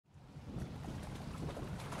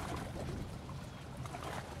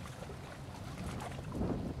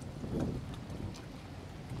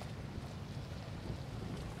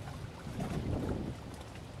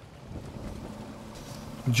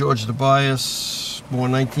George Tobias,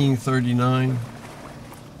 born 1939.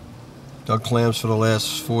 Dug clams for the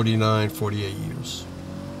last 49, 48 years.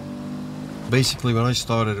 Basically, when I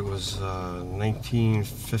started, it was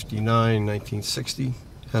 1959, 1960,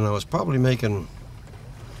 and I was probably making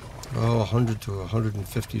 $100 to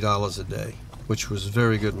 $150 a day, which was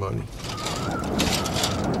very good money.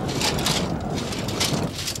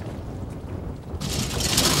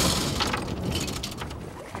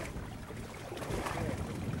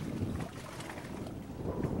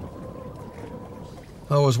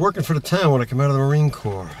 I was working for the town when I came out of the Marine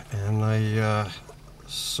Corps, and I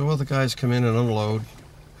saw the guys come in and unload.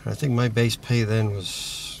 And I think my base pay then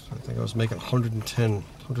was, I think I was making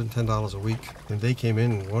 $110 a week. And they came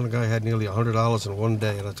in, and one guy had nearly $100 in one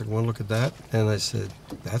day, and I took one look at that, and I said,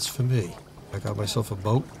 that's for me. I got myself a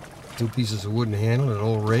boat, 2 pieces of wooden handle, and an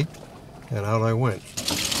old rake, and out I went.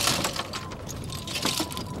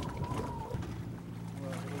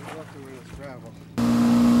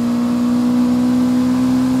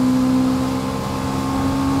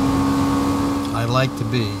 I like to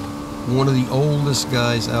be one of the oldest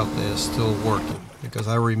guys out there still working, because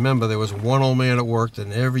I remember there was one old man that worked,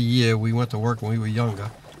 and every year we went to work when we were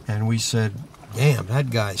younger, and we said, damn, that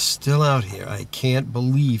guy's still out here. I can't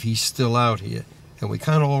believe he's still out here. And we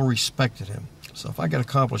kind of all respected him. So if I could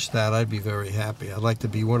accomplish that, I'd be very happy. I'd like to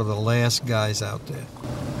be one of the last guys out there.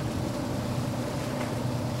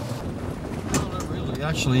 Well, not really.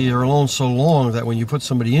 Actually, you're alone so long that when you put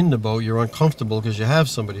somebody in the boat, you're uncomfortable because you have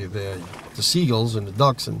somebody there. The seagulls and the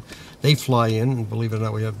ducks, and they fly in, and believe it or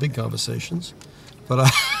not, we have big conversations. But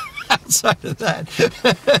outside of that,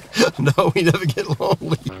 no, we never get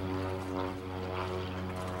lonely.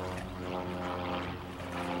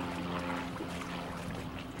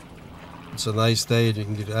 It's a nice day, and you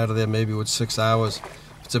can get out of there maybe with 6 hours.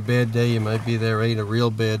 If it's a bad day, you might be there 8. A real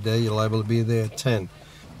bad day, you're liable to be there 10.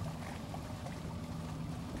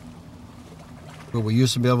 But we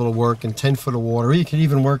used to be able to work in 10 foot of water. You can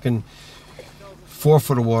even work in 4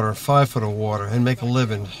 foot of water, 5 foot of water, and make a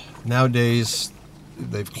living. Nowadays,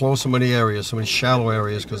 they've closed so many areas, so many shallow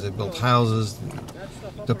areas, because they built houses.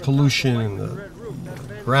 The pollution and the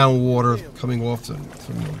groundwater coming off from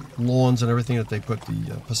the lawns and everything that they put the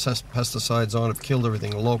pesticides on have killed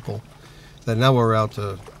everything local. That now we're out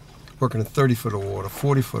to working in 30 foot of water,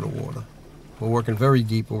 40 foot of water. We're working very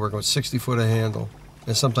deep. We're working with 60 foot of handle,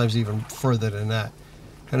 and sometimes even further than that.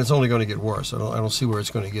 And it's only going to get worse. I don't see where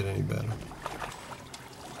it's going to get any better.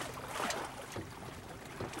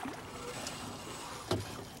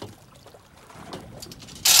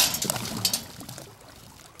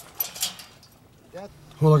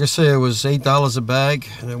 Well, like I say, it was $8 a bag,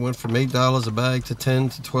 and it went from $8 a bag to 10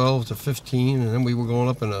 to 12 to 15, and then we were going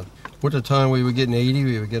up in the winter time. We were getting 80,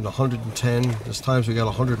 we were getting 110. There's times we got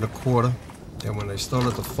 125. And when they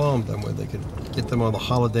started to farm them, where they could get them on the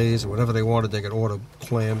holidays or whatever they wanted, they could order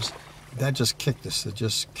clams. That just kicked us. It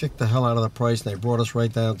just kicked the hell out of the price, and they brought us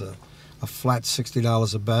right down to a flat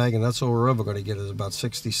 $60 a bag, and that's all we're ever going to get is about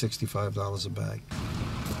 $60, $65 a bag.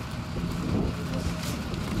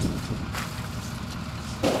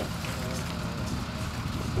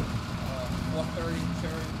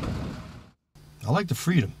 I like the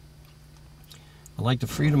freedom. I like the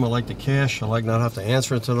freedom, I like the cash, I like not have to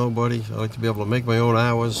answer it to nobody, I like to be able to make my own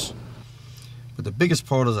hours. But the biggest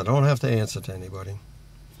part is I don't have to answer to anybody.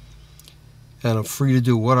 And I'm free to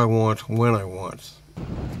do what I want, when I want.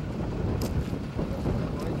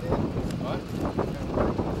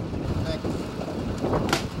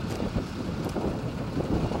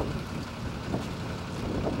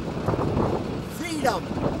 Freedom!